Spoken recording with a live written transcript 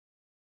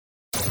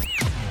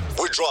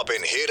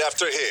dropping hit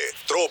after hit,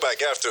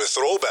 throwback after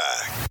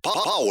throwback.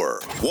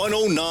 Power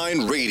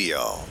 109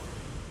 Radio.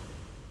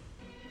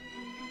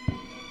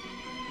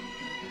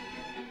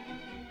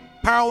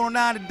 Power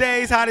 109,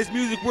 today's hottest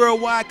music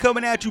worldwide,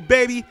 coming at you,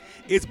 baby.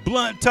 It's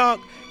Blunt Talk.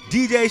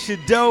 DJ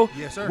Shadow,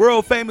 yes, sir.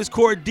 World famous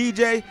court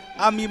DJ.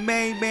 I'm your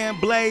main man,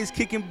 Blaze,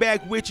 kicking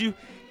back with you.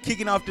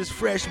 Kicking off this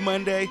fresh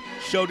Monday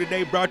show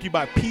today, brought to you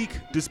by Peak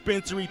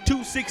Dispensary,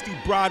 260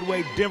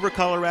 Broadway, Denver,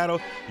 Colorado.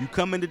 You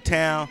come into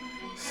town,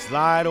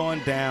 slide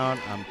on down.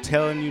 I'm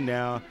telling you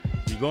now,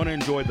 you're going to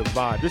enjoy the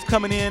vibe. Just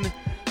coming in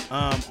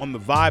on the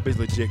vibe is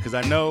legit, because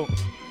I know,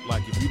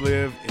 like, if you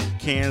live in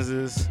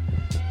Kansas,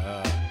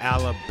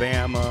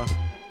 Alabama,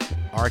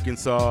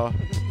 Arkansas,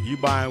 you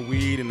buying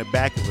weed in the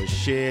back of a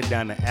shed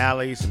down the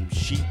alley, some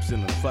sheeps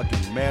in the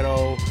fucking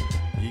meadow,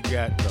 you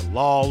got the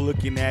law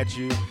looking at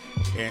you.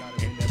 And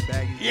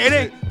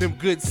them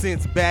good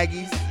sense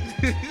baggies.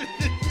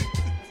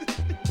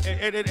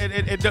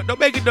 and don't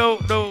make it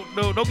don't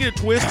get it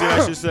twisted.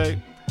 I should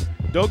say,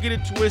 don't get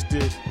it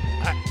twisted.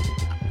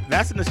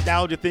 That's a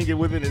nostalgia thing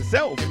within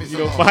itself. You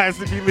know, buying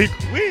some illegal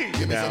weed.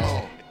 Give me some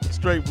more.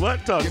 Straight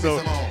Blunt Talk. Give me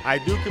some more. I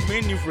do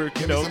commend you for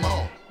Give me some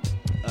more.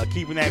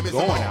 Keeping that Give me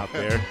some going more. out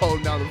there.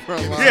 Holding down the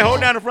front line. Yeah,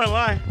 holding down the front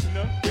line. You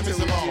know, Give me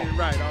some more. Get it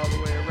right all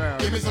the way around.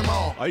 Give me some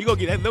more. oh, you go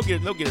get that. They'll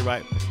get it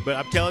right. But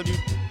I'm telling you,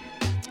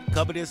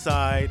 coming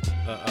inside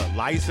a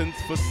licensed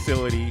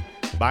facility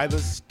by the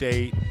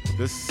state,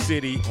 the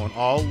city, on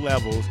all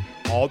levels.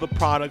 All the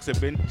products have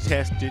been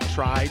tested,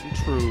 tried, and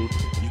true.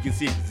 You can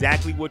see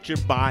exactly what you're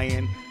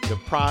buying, the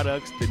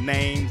products, the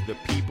names, the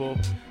people.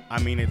 I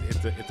mean,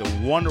 it's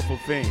a wonderful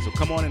thing. So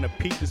come on in a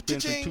Peak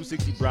Dispensary,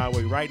 260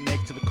 Broadway, right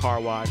next to the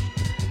car wash.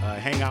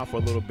 Hang out for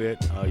a little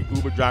bit.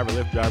 Uber driver,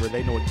 Lyft driver,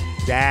 they know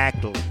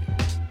exactly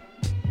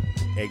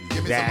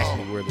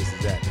where this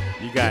is at.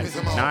 You got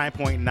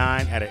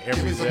 9.9 out of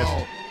every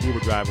Lyft Uber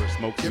driver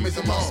smokes in the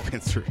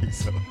dispensary.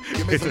 So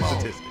it's a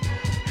statistic.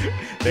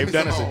 They've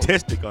done a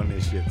statistic on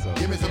this shit. So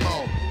Give me some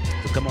more.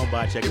 so come on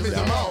by, check us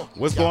out.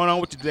 What's going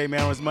on with you today,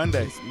 man? On this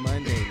Monday. It's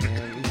Monday,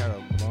 man. We had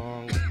a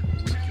long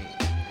weekend.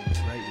 It was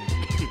a great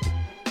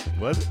weekend.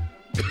 Was it?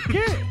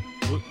 Yeah.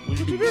 What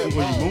you do? Was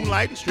you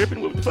moonlighting,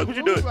 stripping? What the fuck was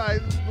you doing?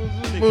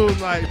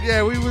 Moonlight.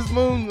 Yeah, we was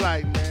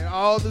moonlight, man.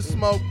 All the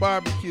smoke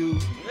barbecue.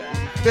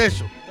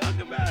 Official. Talk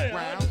about it.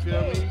 You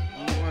feel me?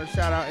 We want to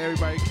shout out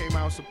everybody who came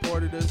out and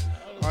supported us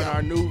on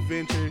our new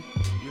venture.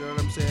 You know what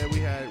I'm saying? We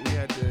had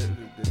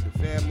the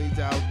families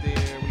out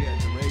there. We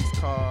had the race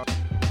cars,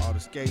 all the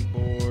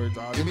skateboards.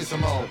 All Give me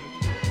some more.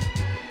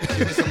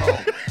 Give me some more.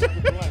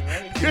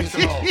 Give me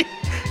some more.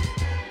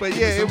 But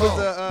Give yeah, me some it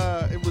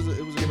was more.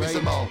 a Give me great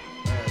some more.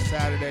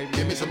 Saturday. Man.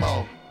 Give me some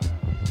more.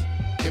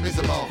 Give me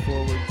some more.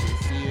 Forward to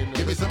seeing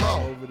Give me us some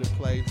all more. over the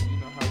place. You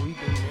know how we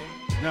do, man.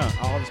 No,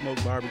 all the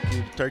smoked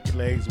barbecue, the turkey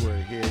legs were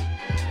a hit. I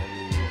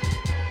mean,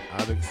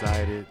 I'm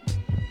excited.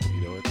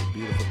 You know, it's a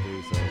beautiful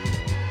thing. So, you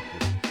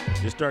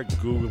know, just start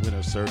Googling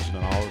or searching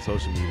on all the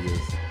social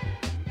medias.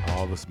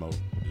 All the smoke.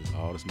 Just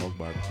all the smoked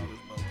barbecue.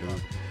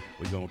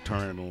 We're going to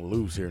turn it on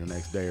loose here the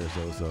next day or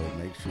so. So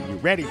make sure you're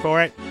ready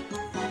for it.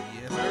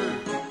 Yes, sir.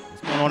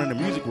 What's going on in the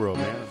music world,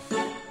 man?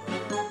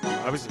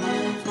 Obviously,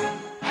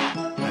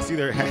 I see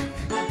there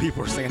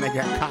people are saying they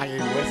got Kanye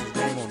West's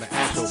name on the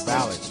actual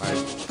ballot. Like,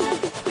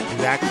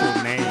 his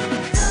actual name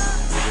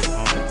is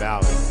on the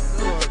ballot.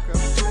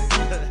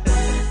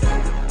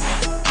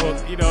 Well,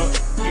 you know,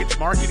 it's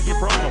marketing and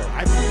promo,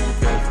 I think,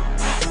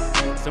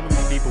 because some of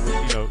these people would,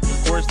 you know,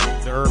 of course,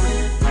 the urban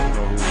people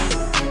know who he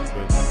is,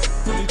 but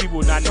some of these people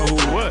would not know who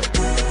it was.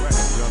 You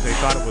know, they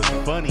thought it was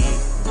funny,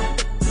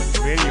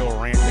 the video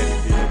rant that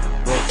he did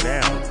broke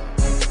down,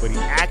 but he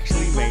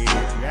actually made it.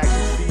 You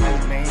actually see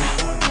his name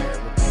on there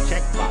with the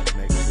checkbox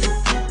next to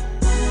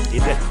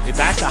it.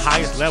 That's the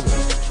highest level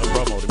of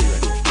promo to me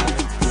right now.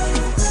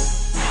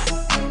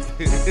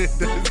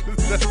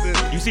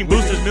 You seen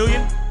Booster's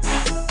Million?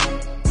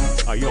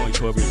 Oh, you only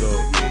 12 years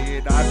old.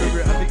 Yeah, no, I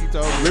remember. I think he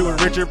told me. When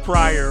Richard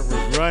Pryor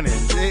was running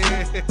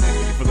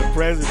for the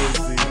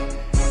presidency,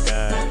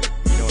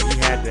 you know, he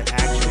had to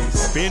actually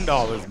spend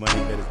all his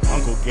money that his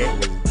uncle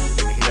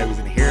was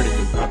inherited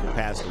because his uncle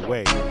passed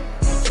away.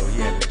 So he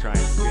had to try and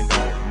spend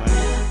all his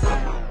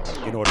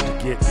money in order to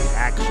get the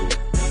actual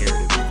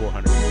inheritance of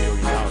 $400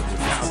 million.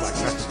 Which sounds like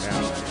nothing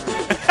now.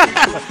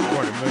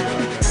 $400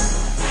 million.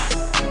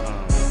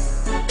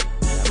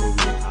 That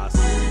movie is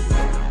awesome.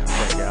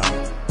 Check out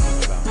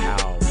about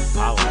how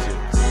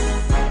politics,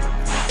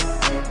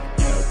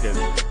 you know,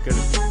 because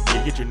you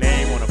get your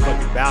name on a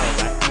fucking ballot.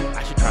 Like, I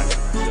should try that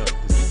myself.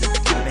 Just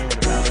get your name on the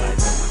ballot. Like,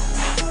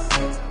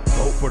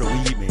 vote for the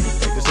weed man.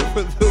 Like, just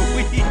For the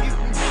weed.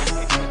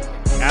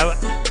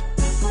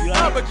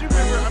 No, but you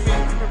remember,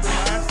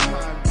 last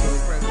time for the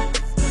president's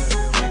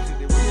election,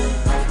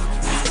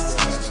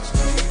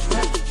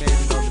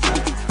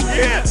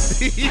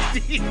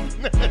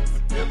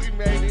 it was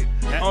made it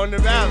on the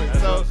ballot.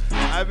 So, I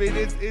mean,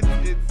 it's just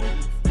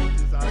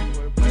how you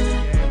want to play the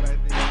game. I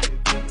think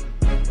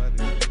it's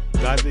funny.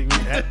 I think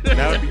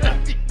that would be.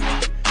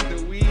 The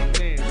weed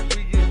man.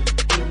 We get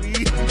the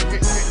weed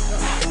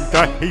man.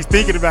 He's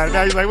thinking about it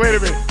now. He's like, wait a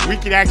minute, we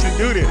can actually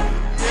do this.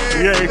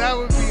 Yeah. That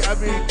would be. I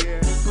mean, yeah.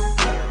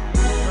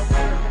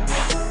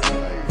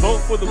 Vote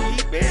for the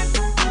weed man?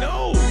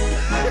 No.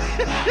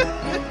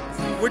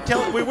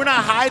 We're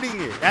not hiding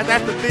it.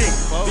 That's the thing.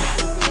 Vote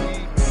for the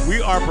weed.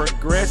 We are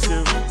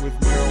progressive with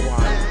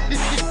marijuana.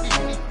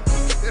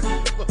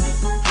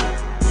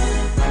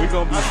 We're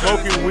gonna be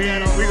smoking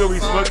weed. We're gonna be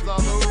smoking.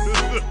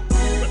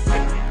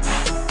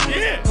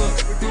 Yeah. Look,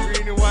 with the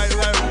green and white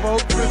letter,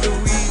 vote for the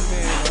weed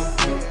man.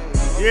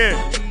 Yeah.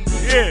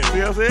 See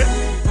what I'm saying?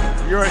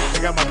 I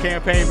got my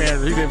campaign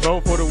manager. He said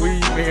vote for the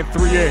weed man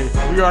 3A.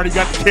 We already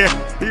got the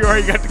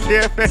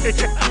campaign.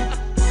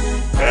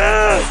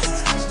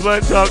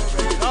 Blunt Talk.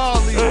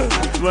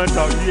 Blunt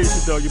Talk.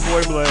 Yeah, your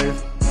boy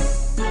Blaze.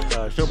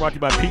 Show brought to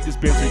you by Pete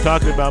Dispensary.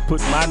 Talking about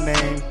putting my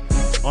name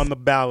on the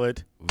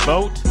ballot.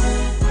 Vote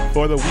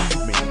for the weed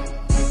man.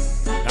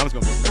 That was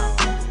gonna be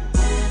smiling.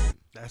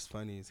 That's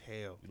funny as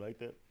hell. You like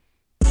that?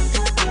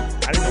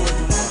 I didn't know what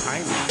was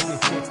behind me.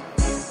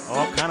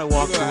 All kind of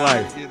walks of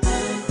life.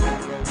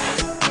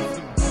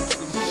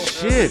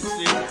 Shit.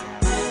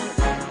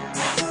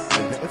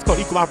 It's called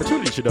equal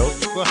opportunity shit, though.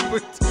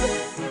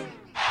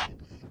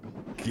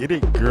 Get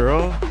it,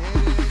 girl.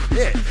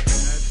 Yeah.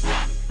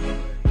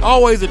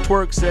 Always a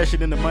twerk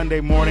session in the Monday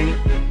morning.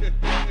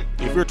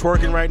 If you're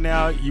twerking right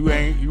now, you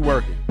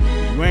working.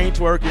 You ain't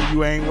twerking,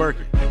 you ain't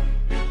working.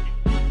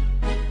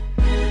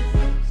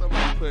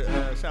 Somebody put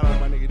shout out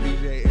my nigga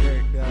DJ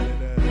Eric down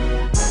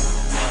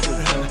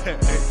at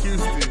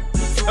Houston.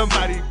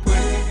 Somebody put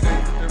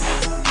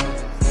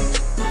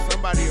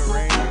somebody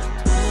arranged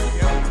two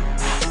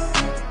skeletons.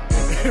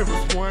 And there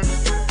was one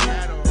with a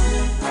hat on.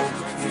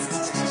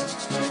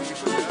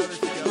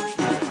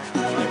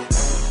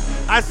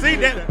 I see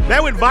that.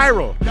 That went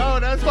viral. No,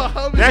 that's my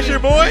homie. That's your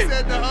boy? He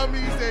said the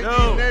homie said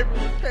No. his neighbor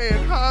was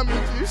paying homage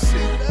and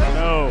shit. That's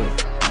No.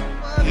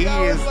 He I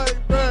was is- like,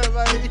 bro,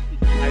 like.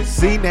 I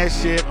seen that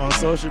shit on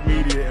social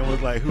media and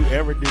was like,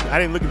 whoever did. I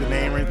didn't look at the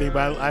name or anything,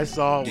 but I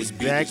saw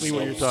exactly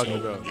what you're talking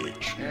about. Neighbor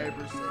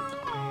said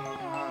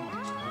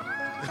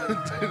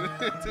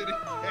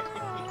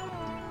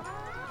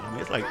I mean,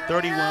 it's like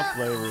 31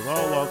 flavors,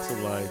 all walks of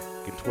life.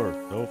 Can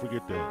twerk. Don't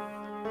forget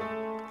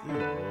that. Good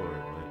Lord,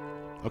 man.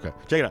 Okay,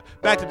 check it out.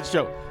 Back to the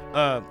show.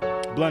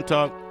 Blunt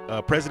Talk.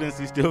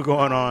 Presidency still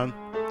going on.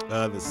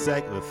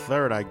 The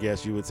third, I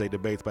guess you would say,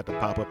 debate's about to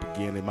pop up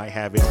again. They might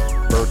have it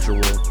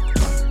virtual.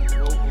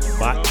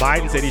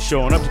 Biden said he's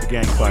showing up to the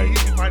gang fight.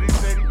 Biden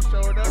said he was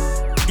showing up?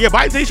 Yeah,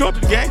 Biden said he showed up to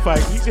the gang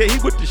fight. He said he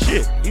with the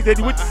shit. He said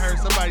he with. I heard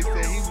somebody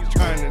say he was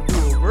trying to do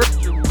a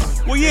virtual.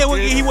 Well, yeah,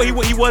 he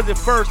was at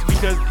first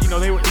because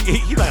they were.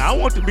 He's like, I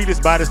want to be this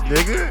by this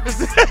nigga.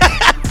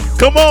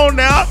 Come on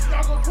now.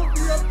 Y'all gonna put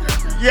me up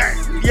there?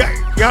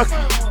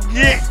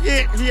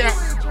 Yeah.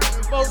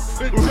 Vote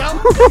for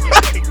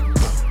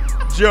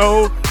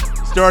Joe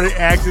started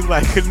acting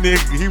like a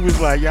nigga. He was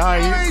like, y'all I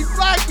ain't. ain't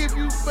black if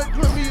you put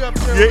me up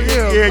there.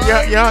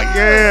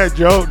 Yeah.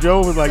 Joe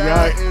was like,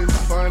 That y'all. is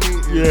funny.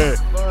 Yeah.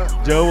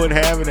 Fuck. Joe wasn't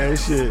having that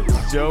shit.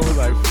 Joe was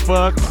like,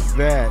 fuck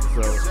that.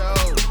 So,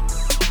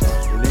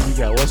 Joe. and then you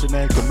got what's her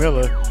name,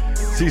 Camilla.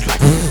 She's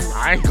like,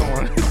 I ain't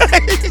going.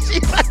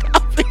 She's like,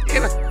 I'll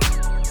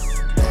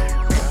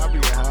be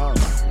at home.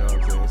 You know what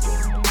I'm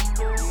saying?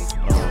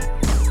 So,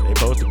 they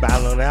supposed to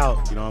battle it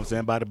out. You know what I'm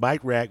saying? By the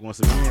bike rack once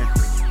again.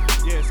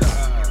 Yeah, it's a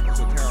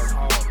town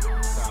hall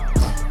style.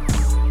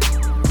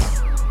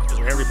 So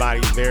everybody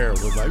there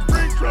was like,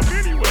 bring Trump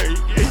anyway.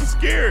 Yeah, he's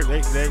scared.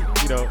 They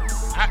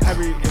I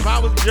mean, if I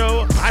was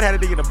Joe, I'd have a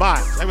nigga in the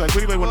box. I'd be like,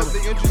 what do you Well, want the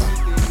to interesting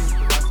thing is,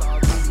 because I saw a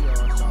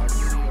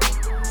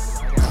video.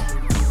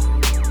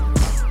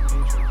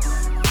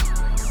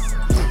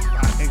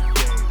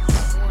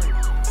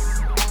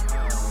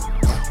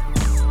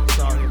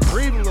 Saw him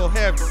breathing a little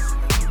heavy. He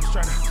was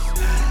trying to.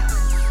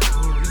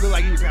 He looked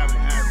like he was having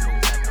an asthma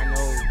attack.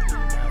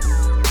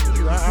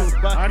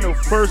 I know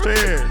firsthand.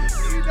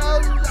 You know, I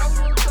was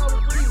trying to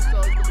breathe, so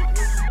it's gonna be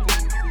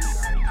interesting to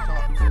see how he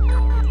talks.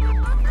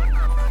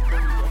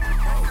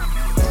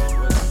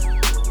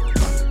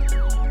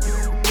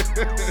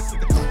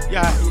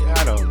 Yeah,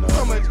 I don't know.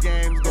 So much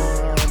games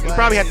going on. He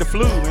probably had the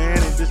flu, man.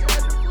 And just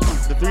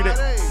the 3 day,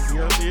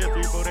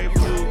 3-4 day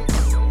flu.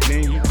 And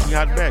then he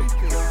got back.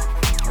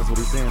 That's what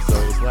he's saying. So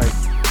it's like,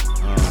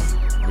 I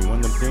mean, one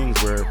of them things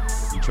where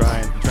you try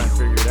and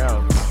figure it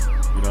out.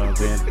 You know what I'm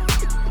saying?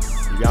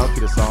 Y'all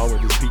could have saw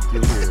what this peak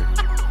did here.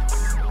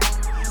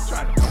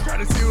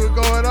 Trying to see what's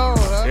going on,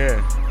 huh? Yeah,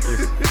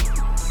 it's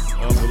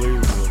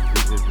unbelievable.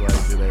 It's just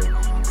like today.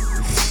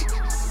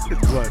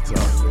 It's Blunt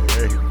Talk, man.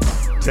 Hey,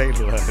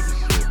 Taylor had this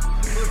shit.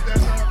 What's that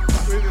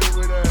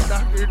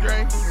song with Dr. Dre?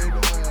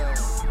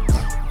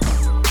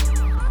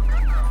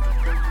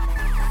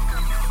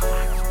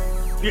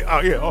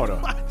 Yeah, hold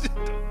on.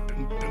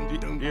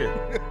 Yeah.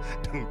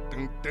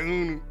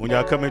 When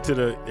y'all come into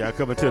the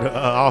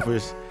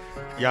office,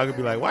 y'all gonna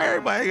be like, why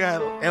everybody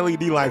got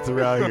LED lights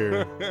around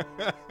here?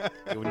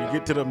 And when you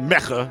get to the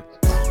Mecca,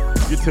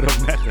 you're gonna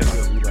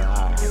be like,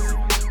 all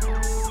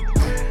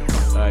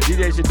right.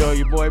 DJ Shadow,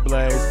 your boy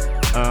Blaze.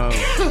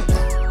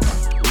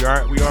 We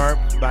are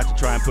about to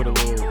try and put a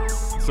little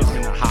something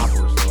in the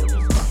hopper. So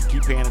just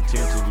keep paying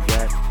attention. We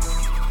got,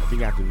 I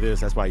think after this,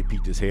 that's why he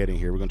peeked his head in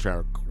here. We're gonna try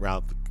to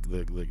route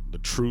the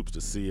troops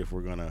to see if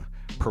we're gonna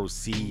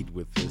proceed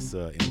with this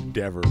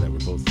endeavor that we're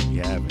supposed to be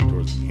having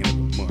towards the end of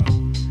the month.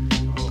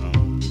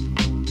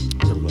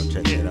 So we're gonna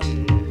check that out.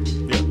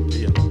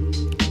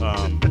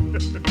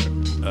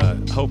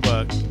 Hope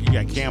you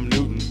got Cam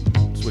Newton,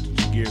 switching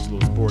gears a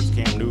little sports.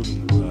 Cam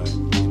Newton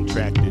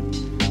contracted,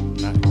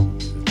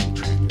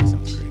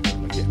 sounds great,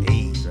 like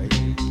AIDS, right?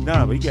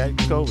 No, but he got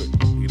COVID.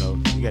 You know,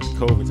 he got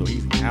COVID, so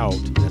he's out.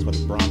 That's why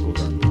the Broncos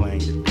aren't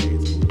playing today.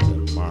 It's moved to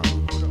tomorrow.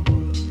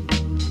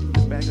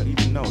 Just back up. He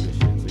didn't know this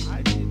shit. See?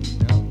 I didn't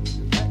know.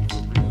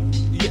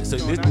 Yeah, so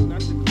this, not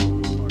the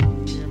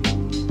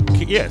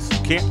quarterback. yes,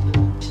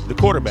 the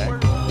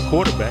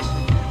quarterback.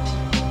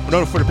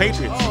 No, for the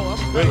Patriots. Oh,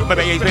 but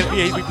he plays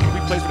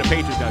for the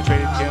Patriots now.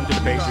 Traded him to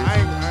the Patriots. I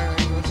ain't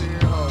gonna sit here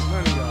and hold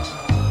none of y'all.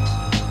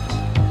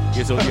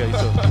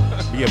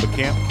 But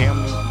Cam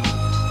Newton,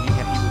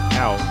 he was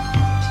out,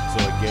 so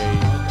it gave.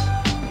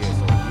 Yeah,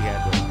 so he had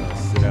to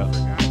sit out.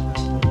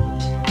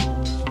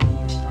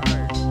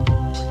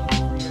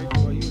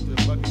 Well, you was the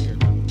Buccaneers.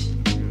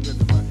 You was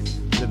the Buccaneers.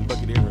 He's in the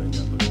Buccaneers right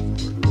now.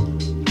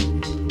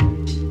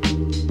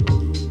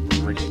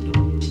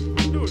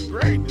 He's doing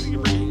great.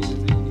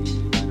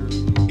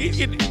 He's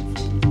getting.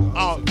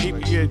 Oh,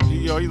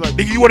 he's like,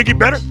 nigga, you want to get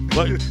better?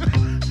 Like,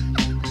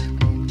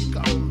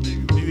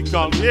 he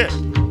called him,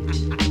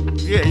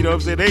 yeah, you know what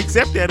I'm saying? They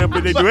accept that up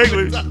in New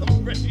England.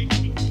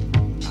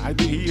 I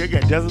think he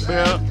got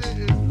Jezebel.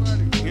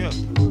 Yeah.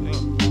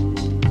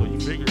 So you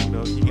figure, you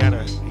know, you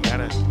gotta do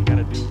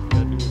his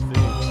thing.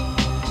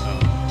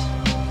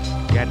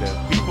 You got the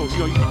people,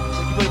 you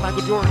play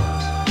Michael Jordan.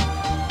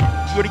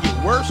 You gonna get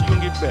worse, you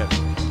gonna get better.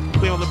 You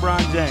play with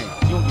LeBron James,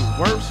 you gonna get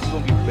worse, you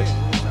gonna get better.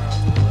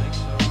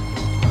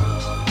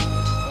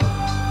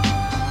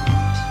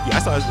 I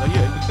saw,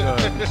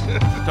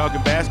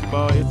 talking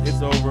basketball,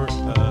 it's over.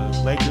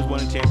 Lakers won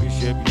the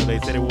championship. You know, they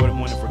said they wouldn't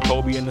win it for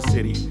Kobe in the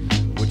city,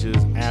 which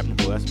is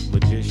admirable. That's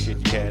legit shit.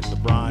 You had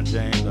LeBron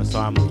James. I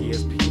saw him on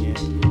ESPN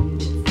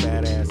with a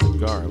fat ass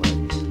cigar. Like,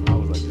 I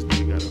was like, this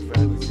nigga got a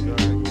fat cigar.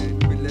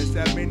 But let's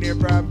stop in there,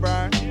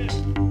 Brian.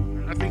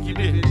 Yeah, I think you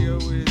did. Video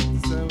with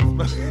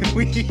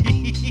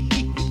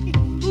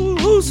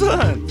Whose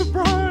son?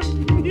 LeBron.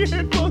 He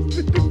had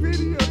posted the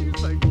video. He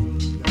was like,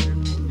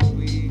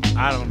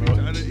 I don't know.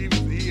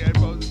 He had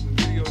posted the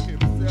video of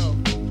himself.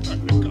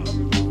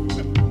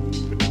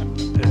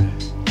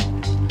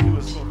 He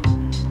was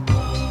smoking.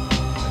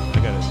 I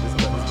got it. This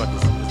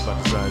about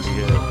the size he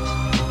had.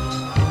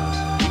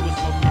 He was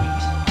smoking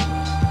weed.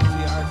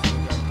 See, I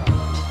actually got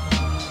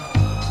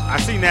caught. I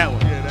seen that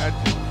one. Yeah, that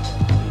shit.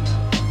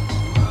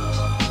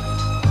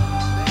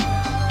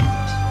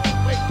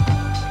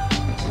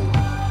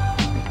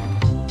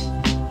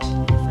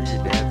 For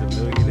your dad's a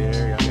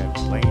millionaire. Y'all got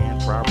land,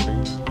 property.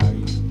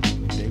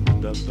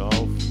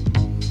 Off.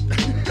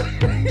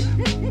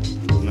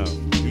 No,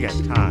 you got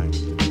time.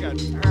 You got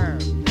time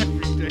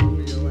every day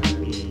for your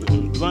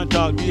ass. Blunt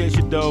Talk, DJ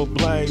Shadow,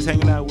 Blaze,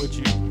 hanging out with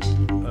you.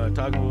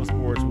 Talking a little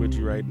sports with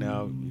you right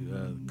now.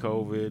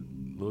 COVID,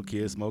 little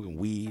kids smoking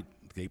weed.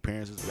 Their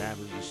parents is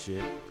rappers and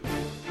shit.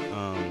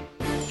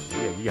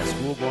 You got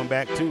school going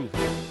back too.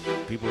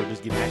 People are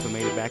just getting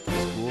acclimated back to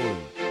school.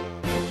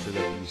 And make sure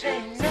that you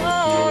send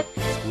your kid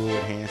to school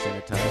with hand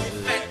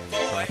sanitizer and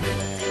proper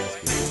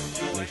masks.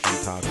 Make sure you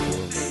talk to them.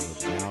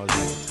 Now is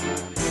not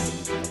the time to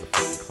use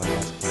motherfucking class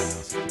clowns.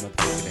 Sit your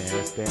motherfucking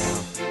ass down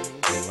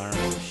and learn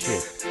some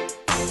shit.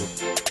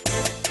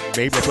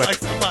 Maybe that's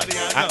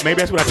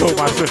what I told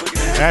my son.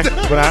 That's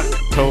what I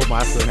told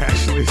my son,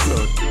 actually. So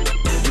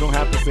you don't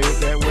have to say it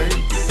that way. You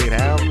can say it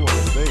however you want to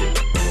say it.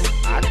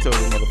 I told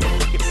him,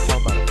 motherfucker, get a call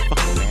about a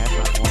fucking ass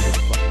on this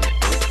fucking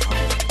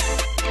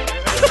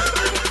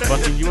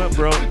fucking you up,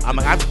 bro. I'm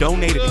like, I've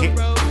donated the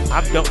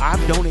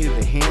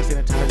hand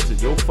sanitizer to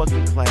your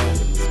fucking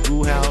class in the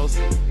schoolhouse.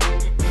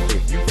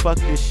 If you fuck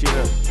this shit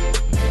up,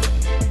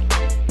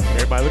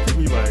 everybody look at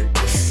me like,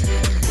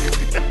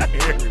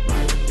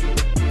 everybody.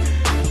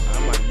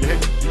 I'm like, yeah,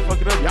 you fuck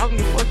it up, y'all can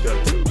get fucked up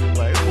too.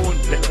 Like,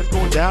 it's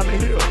going down the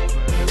hill.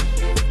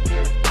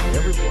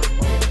 Everybody,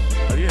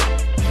 oh yeah,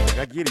 like,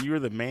 I get it. You're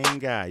the main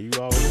guy. You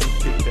always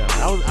get kicked out.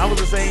 I was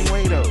the same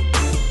way though.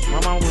 My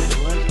mom was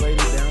the lunch lady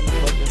down the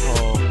fucking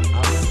hall. I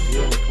was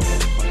still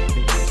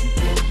thinking she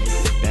couldn't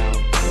make it down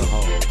the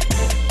hall.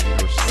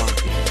 And her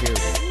smoking carry.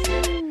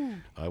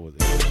 I was.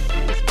 I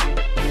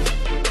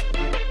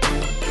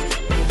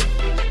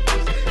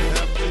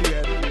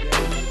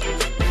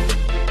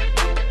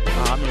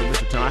remember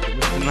Mr. Tanaka.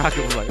 Mr. Tanaka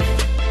was like,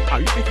 "Oh,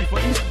 you think you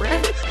funny, Mr.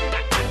 Bradford?"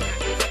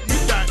 You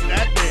thought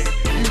that day,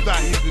 you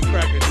thought he could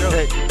crack a joke.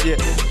 Hey, yeah.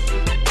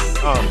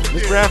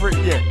 Miss Bradford,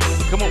 yeah.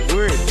 Come on,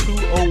 we're at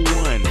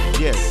 201.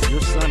 Yes,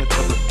 your son is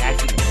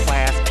actually a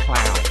class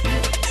clown.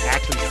 He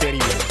actually said he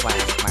was a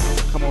class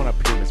clown. Come on up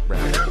here, Miss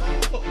Bradford.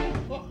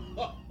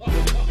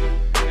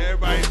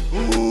 Everybody,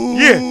 ooh.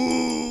 Yeah.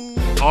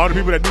 All the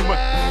people that knew my,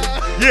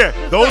 Yeah,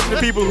 those are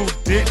the people who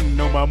didn't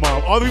know my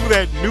mom. All the people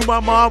that knew my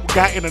mom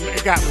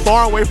got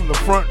far away from the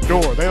front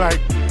door. They like,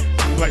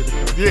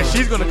 yeah,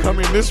 she's gonna come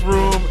in this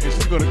room and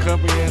she's gonna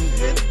come in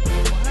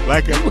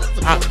like a.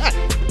 Are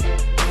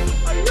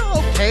you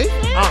okay?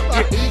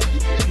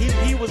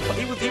 He was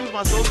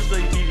my social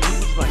study teacher. He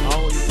was like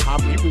always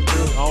popping. He was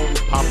really always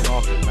popping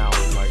off his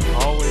mouth, like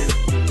always.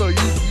 So you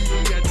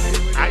got to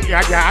deal with it?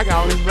 I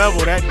got on his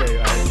level that day.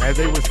 Like, as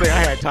they would say,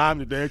 I had time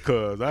today,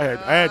 cuz I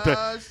had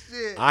time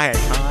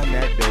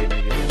that day,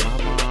 nigga. And my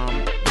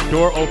mom, the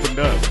door opened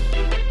up.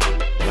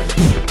 Like,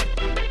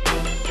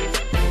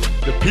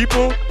 the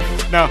people.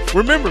 Now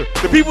remember,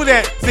 the people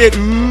that said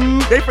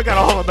ooh, they forgot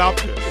all about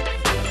this.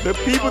 The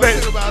people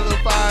that about the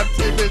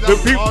 5-10 minutes. the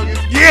people,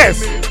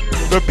 yes,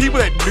 the people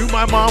that knew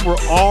my mom were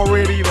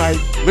already like.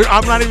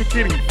 I'm not even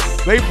kidding.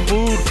 They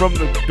moved from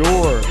the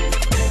door.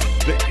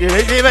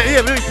 They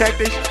literally packed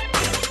their shit.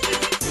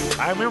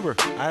 I remember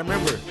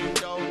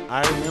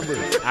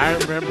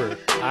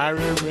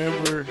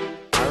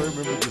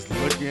just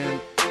looking,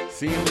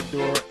 seeing the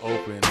door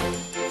open,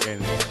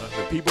 and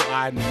the people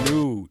I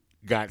knew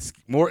got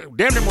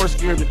damn near more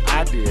scared than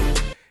I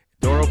did.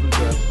 Door opens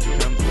up,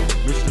 comes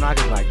Mr.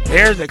 Tanaka's like,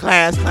 there's the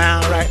class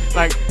clown, right?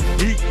 Like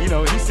he's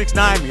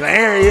 6'9", me like,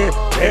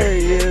 there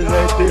he is,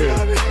 right there.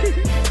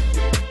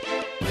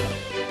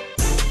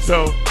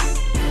 So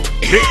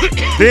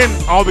then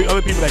all the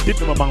other people that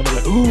didn't know my mom were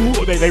like,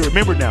 ooh, they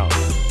remember now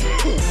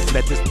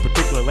that this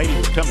particular lady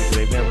was coming because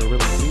they've never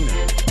really seen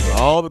her. But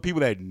all the people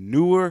that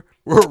knew her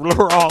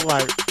were all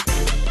like,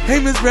 hey,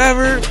 Miss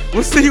Bradford,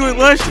 we'll see you at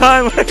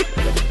lunchtime. Like,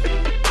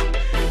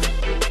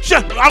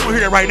 shut up, I'm gonna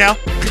hear that right now.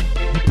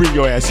 You bring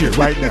your ass here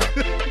right now.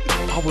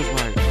 I was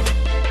like,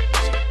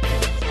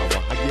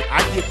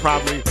 I get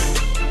probably,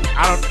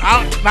 I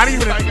don't, not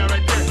even. Right there.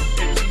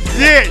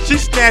 Yeah, she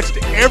snatched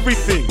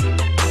everything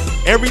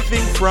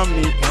from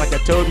me, and like I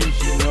told you,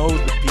 she knows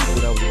the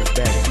people that was in the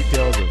back. She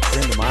tells a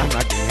friend of mine, I'm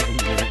not gonna name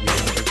him,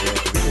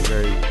 he's a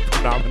very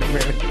predominant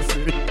man in the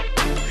city.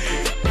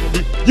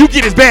 You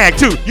get his bag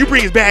too. You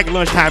bring his bag at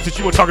lunchtime since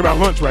you want to talk about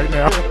lunch right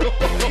now.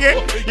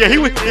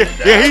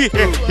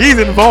 He's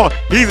involved.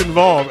 He's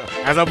involved.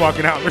 As I'm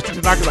walking out, Mr.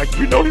 Tanaka's like,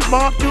 you know his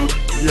mom too?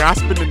 Yeah, I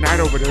spend the night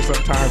over there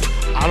sometimes.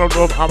 I don't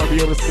know if I'm gonna be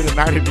able to spend the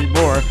night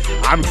anymore.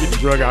 I'm getting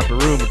drug out the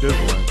room with this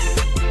one.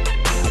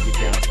 I get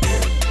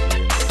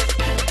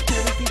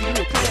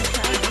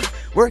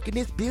downstairs. Work in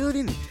this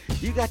building.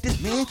 You got this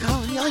man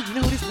calling you. You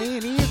know who this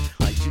man is?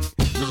 Like,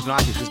 Mr.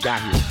 Tanaka just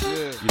got here.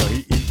 Yeah. You know,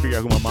 he figured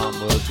out who my mom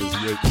was because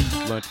he ate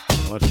lunch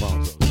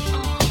mom. So,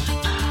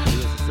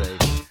 needless to say,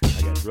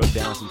 I got drugged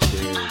down some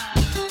stairs,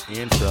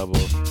 in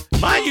trouble.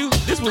 Mind you,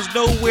 this was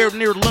nowhere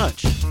near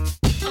lunch.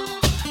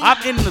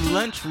 I'm in the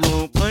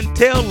lunchroom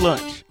until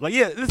lunch. Like,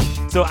 yeah,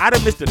 so I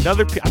done missed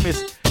another.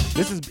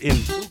 This is in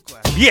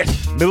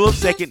yes, middle of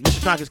second, Mr.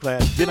 Tanaka's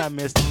class. Then I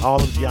missed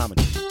all of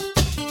geometry.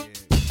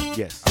 Yeah.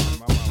 Yes.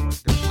 My mom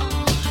was there.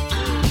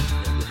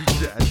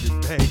 I just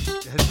banged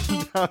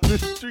down the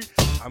street.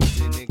 I'm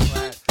sitting in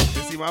class.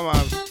 And see, my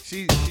mom,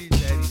 she's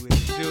daddy with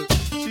it.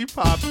 She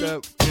popped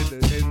up in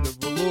the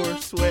velour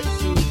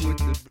sweatsuit with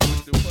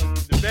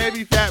the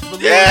baby fat velour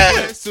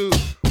sweatsuit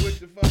with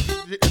the fucking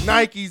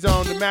Nikes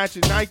on, the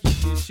matching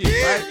Nikes and shit,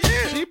 right?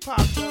 Yeah. She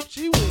popped up.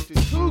 She went to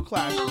 2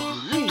 classes with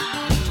me.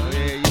 Oh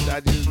yeah, you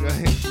thought you was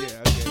going?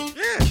 Yeah, okay.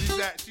 Yeah, she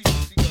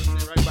gonna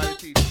sit right by the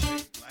teacher,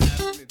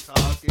 laughing and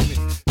talking,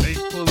 and they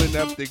pulling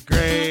up the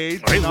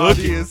grades and all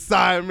the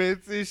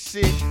assignments and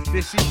shit.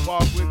 Then she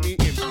walked with me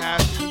in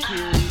passing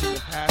period, in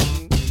the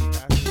passing.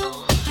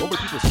 What were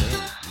people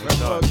saying?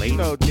 You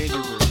know, niggas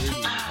were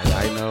really.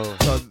 I know.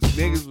 So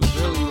niggas was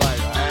really like,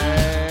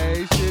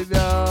 hey, shit,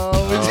 no.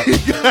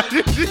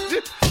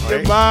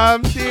 Your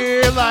mom's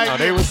here, like. Oh,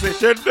 they was saying,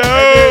 shit, no.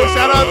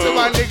 Shout out to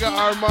my nigga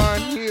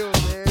Armand Hill,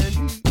 man.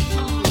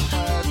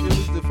 He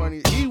was the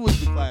funniest. He was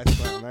the class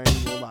clown. I ain't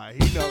even gonna lie.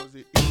 He knows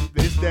it.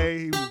 This day,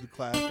 he was the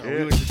class clown. We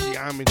went to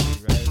geometry,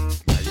 right?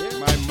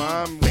 My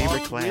mom favorite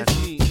walked class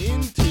with me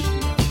into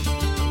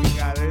geometry. We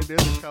got it.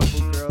 There's a couple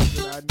girls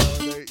that I know.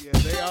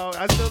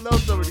 I still know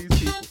some of these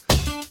people.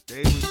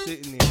 They was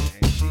sitting there,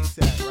 and she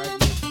sat right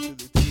next to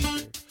the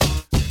teacher.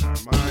 And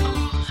Armand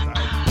was just like,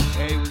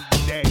 hey, it was the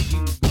day he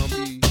was gonna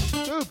be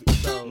stupid.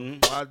 So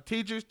while the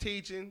teacher's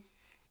teaching,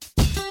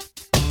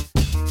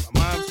 my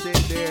mom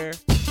sitting there.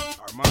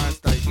 Armand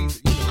started, he's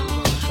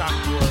on the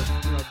chalkboard,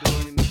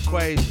 doing an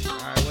equation. All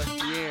right, what's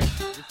the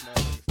answer? This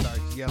motherfucker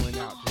starts yelling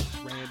out just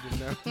random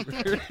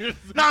numbers.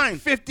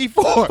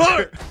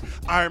 954.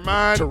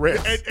 Armand, and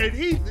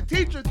the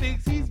teacher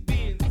thinks he's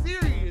being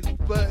serious,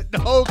 but the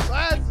whole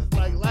class is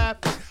like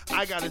laughing.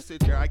 I gotta sit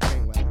there. I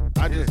can't laugh.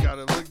 I just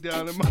gotta look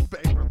down at my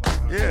paper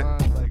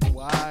like, like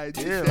why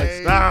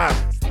today?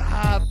 Like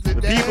stop today.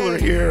 The people are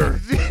here.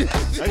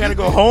 I gotta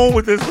go home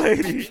with this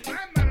lady.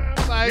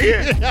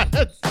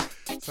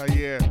 So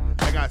yeah,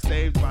 I got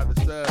saved by the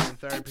sub in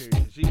third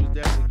period. She was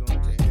definitely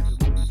going to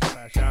Angelini's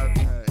class. Shout out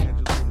to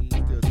Angelini. He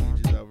still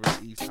teaches over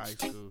at East High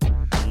School.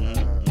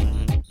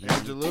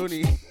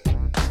 Angelini,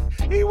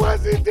 he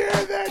wasn't there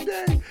that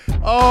day.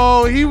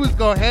 Oh, he was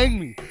gonna hang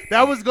me.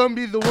 That was gonna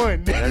be the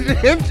one.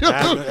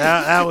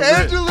 That was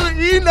it.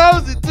 He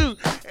knows it too.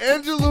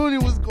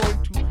 Angeluni was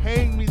going to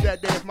hang me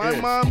that day. If my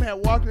mom had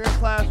walked in that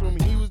classroom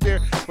and he was there,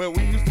 but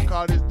we used to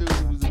call this dude,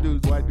 who was a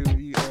dude, white dude.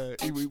 We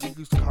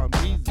used to call him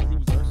Jesus. He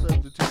was our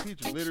substitute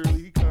teacher.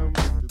 Literally, he come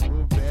with the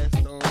little vest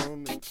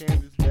on, the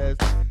canvas vest.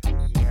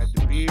 And he had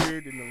the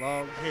beard and the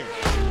long hair.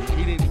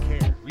 He didn't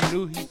care. We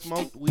knew he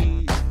smoked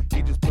weed.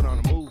 He just put on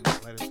a movie.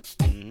 Let us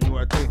do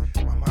our thing.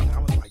 My mom, I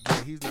was like,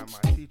 yeah, he's not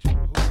my teacher.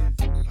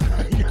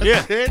 Who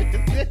is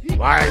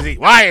he?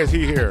 Why is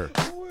he here?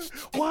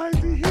 Why is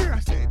he here? I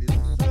said, this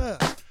is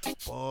up.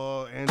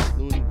 Oh,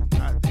 Angeluni was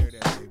not there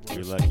that day. Boy.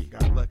 You're lucky.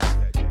 Got lucky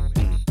that day,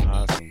 man.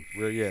 Awesome.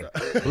 Well, yeah.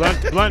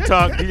 Blunt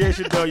Talk, DJ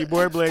Shadow, your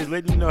boy Blaze,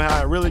 letting you know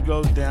how it really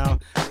goes down.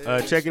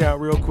 Check it out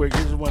real quick.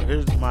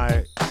 Here's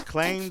my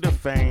claim to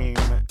fame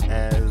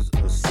as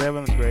a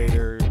 7th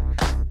grader,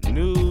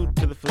 new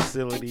to the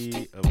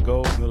facility of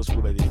Gold Middle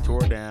School that they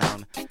tore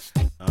down.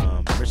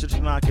 Mr.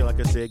 Tanaka, like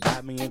I said,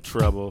 got me in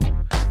trouble.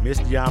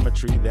 Missed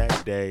geometry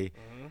that day.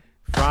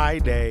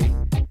 Friday,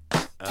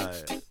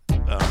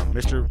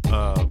 Mr.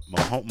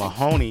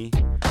 Mahoney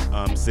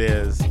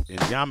says in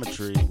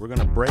geometry, we're going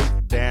to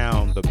break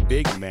down the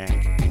Big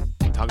Mac,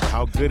 talk about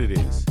how good it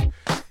is.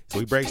 So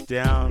he breaks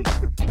down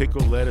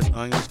pickle, lettuce,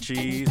 onions,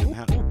 cheese, and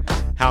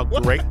how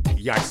great,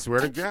 yeah, I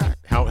swear to God,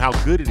 how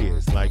good it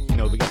is. Like, you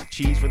know, they got the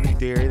cheese for the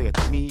dairy, they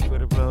got the meat for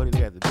the roti, they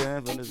got the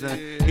done for the sun.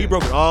 He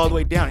broke it all the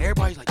way down.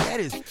 Everybody's like,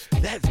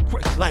 that's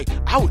great. Like,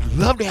 I would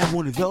love to have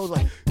one of those.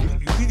 Like,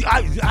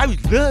 I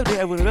would love to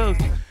have one of those.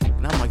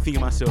 And I'm like thinking to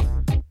myself,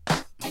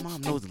 my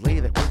mom knows the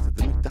lady that works at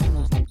the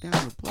McDonald's like down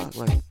the block.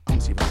 Like, I'm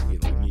gonna see if I can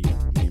get like me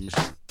and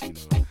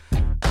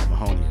Mr.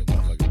 Mahoney a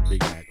motherfucking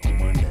Big Mac on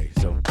Monday.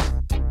 So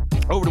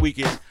over the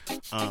weekend,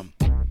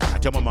 I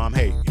tell my mom,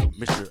 hey,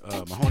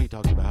 Mr. Mahoney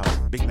talked about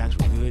how Big Macs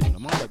were good. And my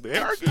mom's like, they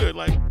are good.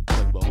 Like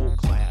the whole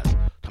class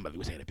talking about they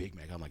was had a Big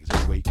Mac. I'm like, is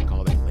there a way you can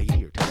call that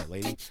lady or tell that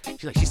lady?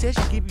 She's like, she said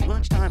she'd give you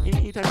lunchtime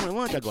anytime you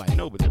want lunch. I go, I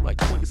know, but they're like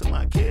 20-some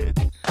odd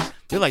kids.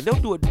 They're like, they'll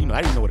do it. You know,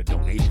 I didn't know what a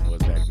donation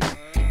was back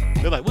then.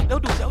 They're like, well,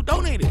 they'll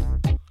donate it.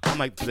 I'm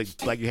like,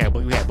 like we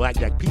had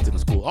blackjack pizza in the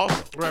school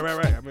also. Right.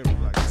 I remember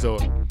blackjack. So,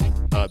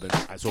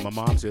 so my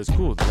mom says,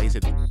 cool. The lady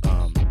said,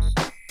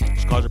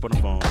 she calls up on the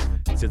phone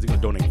and says they're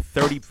gonna donate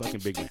 30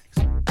 fucking Big Macs.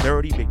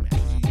 30 Big Macs.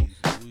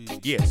 Jeez.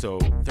 Yeah, so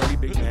 30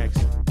 Big Macs,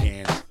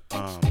 and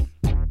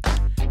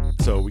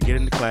so we get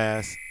into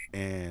class,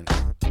 and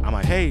I'm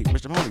like, hey,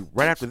 Mr. Mahoney,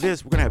 right after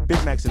this, we're gonna have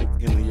Big Macs in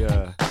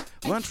the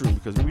lunchroom,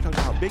 because when we talk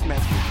about Big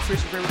Macs,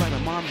 nutrition for everybody, my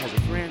mom has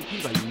a friend.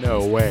 He's like,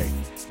 no way,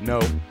 no,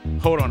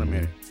 hold on a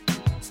minute.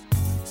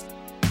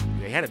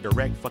 They had a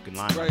direct fucking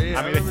line. Right,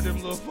 yeah, I remember them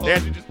little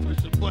phones. You just push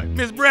the button.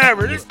 Miss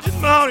Bradford, this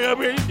Mahoney up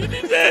here.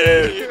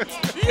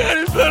 You got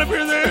his son up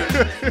here there.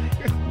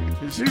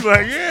 And she's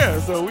like, yeah.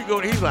 So we go.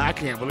 He's like, I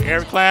can't believe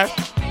every class.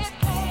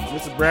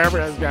 Mr.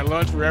 Bradford has got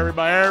lunch for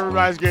everybody.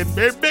 Everybody's getting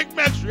Big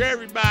Macs for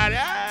everybody.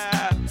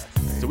 Ah.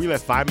 So we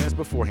left 5 minutes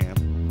beforehand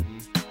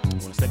on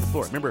the second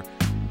floor. Remember,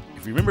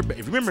 if you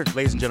remember,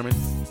 ladies and gentlemen,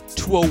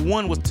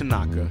 201 was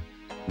Tanaka.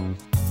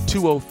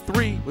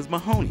 203 was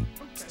Mahoney.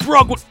 We're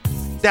all going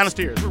down the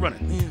stairs. We're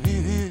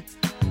running.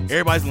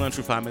 Everybody's in lunch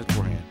for 5 minutes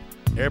beforehand.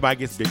 Everybody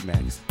gets Big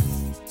Macs.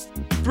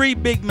 3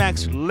 Big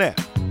Macs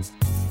left.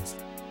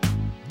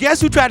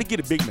 Guess who tried to get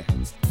a Big Mac?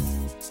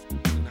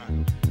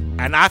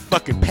 And I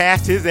fucking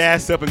passed his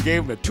ass up and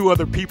gave him to 2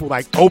 other people,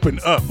 like, open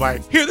up.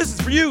 Like, here, this is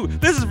for you.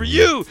 This is for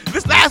you.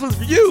 This last one's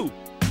for you.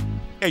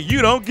 And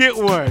you don't get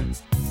one.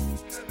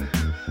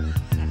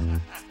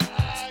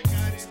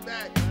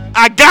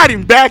 I got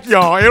him back,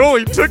 y'all. It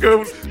only took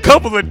a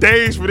couple of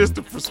days for this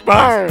to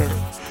transpire.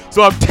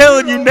 So I'm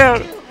telling you now.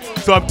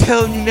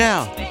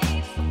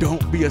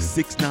 Don't be a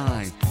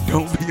 6'9".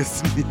 Don't be a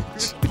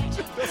snitch.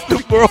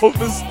 The moral of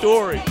the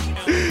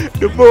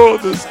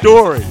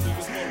story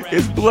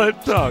is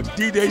Blunt Talk.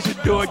 DJ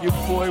Shadow and your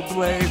boy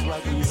Blaze,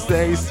 like we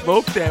say,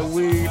 smoke that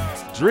weed,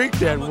 drink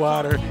that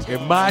water,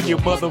 and mind your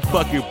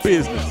motherfucking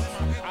business.